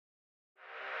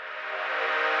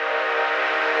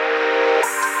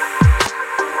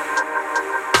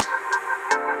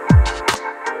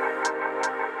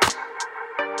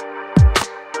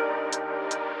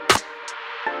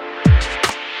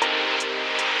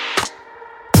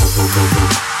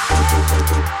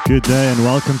Good day and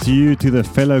welcome to you to the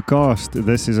Fellow Cast.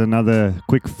 This is another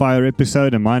quick fire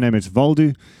episode and my name is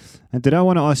Valdu. And today I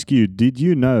want to ask you, did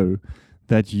you know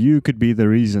that you could be the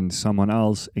reason someone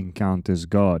else encounters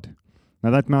God?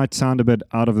 Now that might sound a bit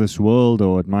out of this world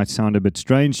or it might sound a bit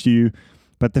strange to you,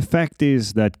 but the fact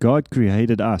is that God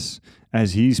created us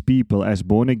as His people, as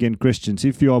born-again Christians,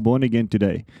 if you are born again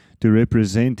today, to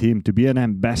represent Him, to be an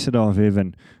ambassador of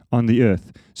heaven on the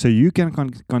earth. So you can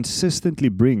consistently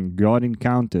bring God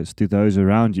encounters to those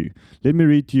around you. Let me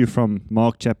read to you from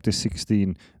Mark chapter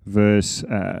 16, verse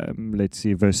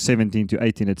 17 to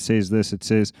 18. It says this, it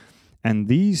says, "And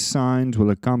these signs will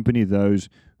accompany those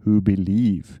who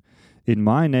believe. In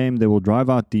my name they will drive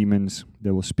out demons,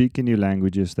 they will speak in new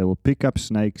languages, they will pick up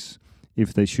snakes.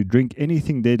 If they should drink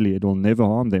anything deadly, it will never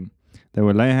harm them. They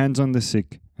will lay hands on the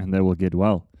sick, and they will get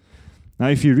well." Now,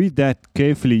 if you read that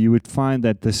carefully, you would find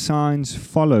that the signs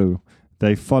follow.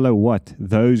 They follow what?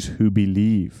 Those who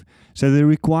believe. So the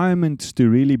requirements to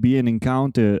really be an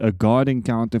encounter, a God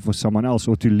encounter for someone else,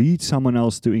 or to lead someone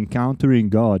else to encountering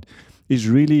God, is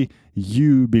really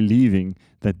you believing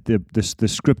that the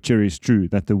scripture is true,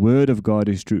 that the word of God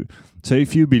is true. So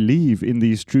if you believe in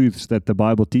these truths that the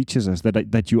Bible teaches us,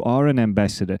 that you are an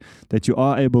ambassador, that you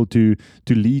are able to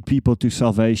lead people to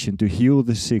salvation, to heal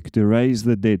the sick, to raise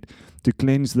the dead, to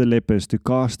cleanse the lepers, to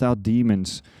cast out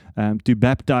demons, to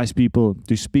baptize people,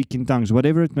 to speak in tongues,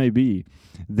 whatever it may be,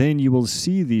 then you will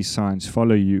see these signs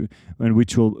follow you, and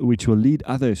which will lead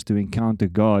others to encounter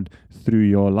God through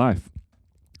your life.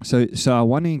 So I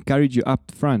want to encourage you up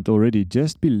front already,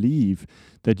 just believe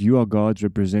that you are God's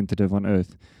representative on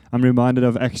earth. I'm reminded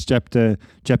of Acts chapter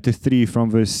 3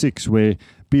 from verse 6, where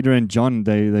Peter and John,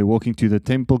 they're walking to the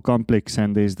temple complex,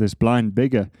 and there's this blind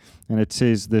beggar, and it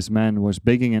says this man was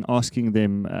begging and asking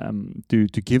them to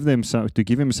give him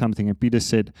something, and Peter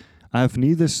said, "I have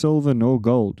neither silver nor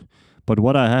gold, but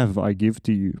what I have I give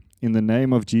to you. In the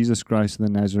name of Jesus Christ the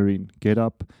Nazarene, get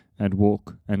up and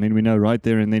walk." And then we know right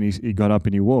there and then he got up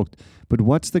and he walked. But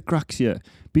what's the crux here?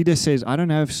 Peter says, "I don't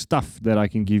have stuff that I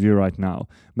can give you right now."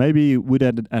 Maybe he would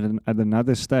at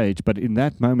another stage, but in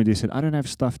that moment he said, "I don't have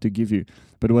stuff to give you,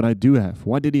 but what I do have."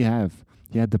 What did he have?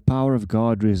 He had the power of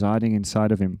God residing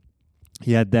inside of him.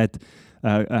 He had that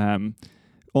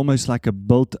almost like a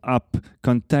built-up,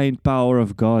 contained power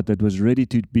of God that was ready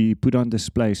to be put on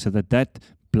display so that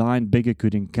blind beggar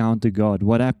could encounter God.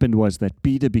 What happened was that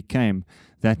Peter became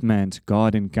that man's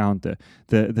God encounter.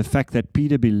 The fact that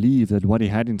Peter believed that what he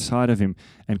had inside of him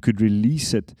and could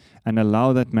release it and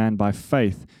allow that man by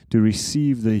faith to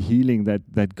receive the healing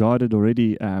that God had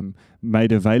already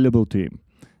made available to him.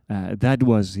 That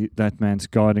was that man's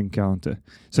God encounter.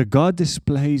 So God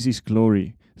displays His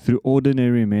glory through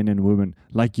ordinary men and women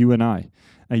like you and I.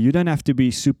 You don't have to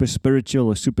be super spiritual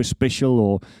or super special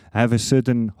or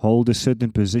hold a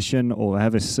certain position or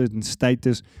have a certain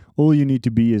status. All you need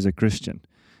to be is a Christian.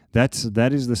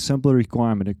 That is the simple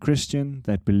requirement, a Christian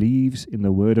that believes in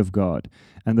the Word of God.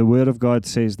 And the Word of God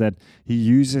says that He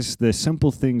uses the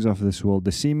simple things of this world,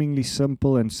 the seemingly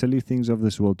simple and silly things of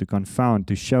this world to confound,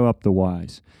 to show up the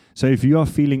wise. So if you are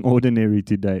feeling ordinary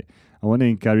today, I want to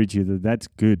encourage you that that's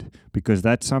good, because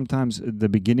that's sometimes the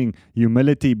beginning.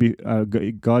 Humility,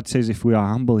 God says if we are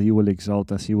humble, He will exalt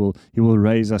us. He will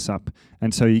raise us up.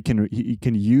 And so He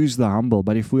can use the humble.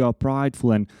 But if we are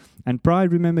prideful, and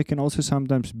pride, remember, can also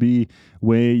sometimes be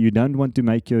where you don't want to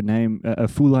make your name a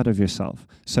fool out of yourself.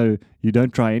 So you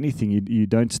don't try anything. You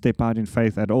don't step out in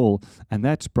faith at all. And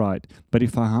that's pride. But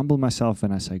if I humble myself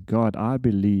and I say, "God, I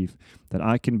believe that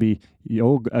I can be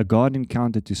a God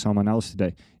encounter to someone else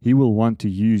today," He will want to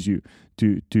use you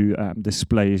to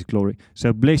display His glory.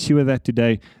 So bless you with that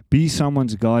today. Be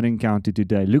someone's God encounter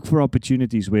today. Look for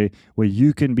opportunities where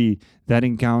you can be that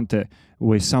encounter,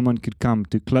 where someone could come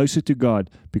closer to God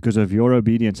because of your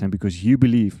obedience and because you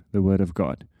believe the Word of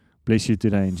God. Bless you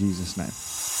today in Jesus'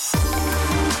 name.